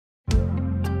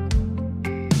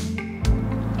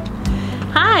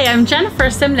Hi, I'm Jennifer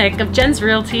Simnick of Jen's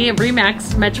Realty and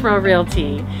Remax Metro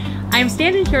Realty. I'm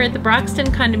standing here at the Broxton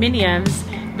condominiums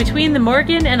between the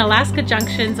Morgan and Alaska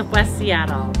Junctions of West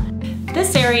Seattle.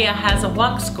 This area has a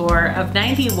walk score of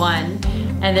 91,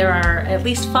 and there are at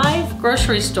least 5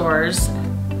 grocery stores,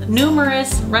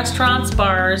 numerous restaurants,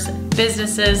 bars,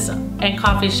 businesses, and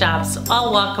coffee shops,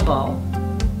 all walkable.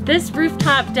 This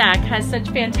rooftop deck has such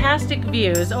fantastic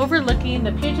views overlooking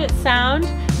the Puget Sound,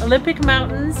 Olympic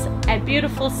Mountains, and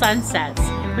beautiful sunsets.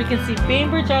 We can see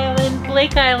Bainbridge Island,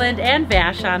 Blake Island, and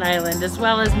Vashon Island, as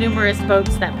well as numerous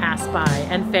boats that pass by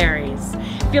and ferries.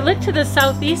 If you look to the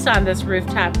southeast on this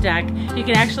rooftop deck, you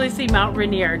can actually see Mount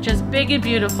Rainier, just big and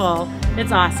beautiful.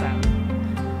 It's awesome.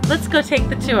 Let's go take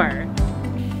the tour.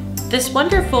 This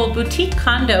wonderful boutique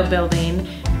condo building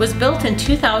was built in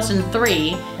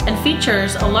 2003 and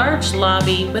features a large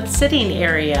lobby with sitting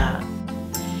area.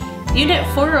 Unit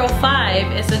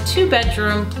 405 is a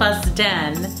 2-bedroom plus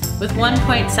den with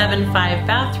 1.75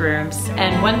 bathrooms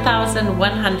and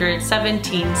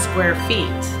 1,117 square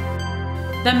feet.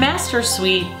 The master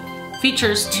suite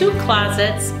features 2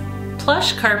 closets,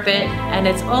 plush carpet, and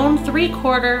its own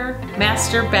 3/4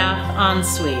 master bath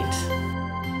ensuite.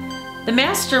 The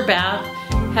master bath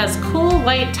has cool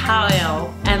white tile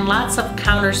and lots of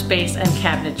counter space and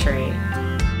cabinetry.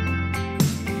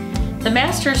 The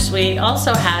master suite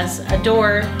also has a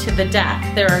door to the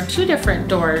deck. There are 2 different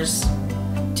doors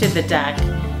to the deck,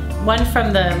 one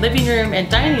from the living room and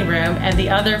dining room and the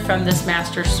other from this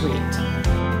master suite.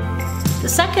 The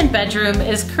second bedroom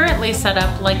is currently set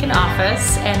up like an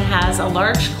office and has a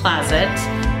large closet.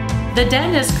 The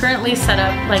den is currently set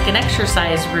up like an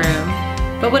exercise room,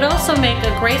 but would also make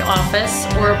a great office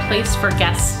or a place for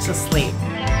guests to sleep.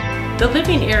 The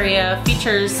living area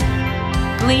features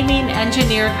gleaming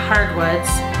engineered hardwoods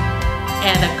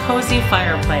and a cozy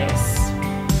fireplace.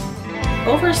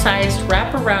 Oversized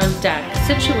wraparound deck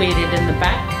situated in the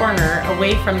back corner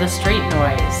away from the street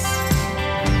noise.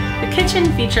 The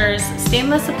kitchen features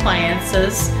stainless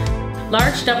appliances,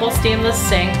 large double stainless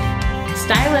sink,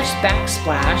 stylish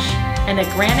backsplash, and a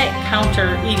granite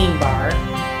counter eating bar,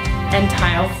 and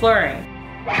tile flooring.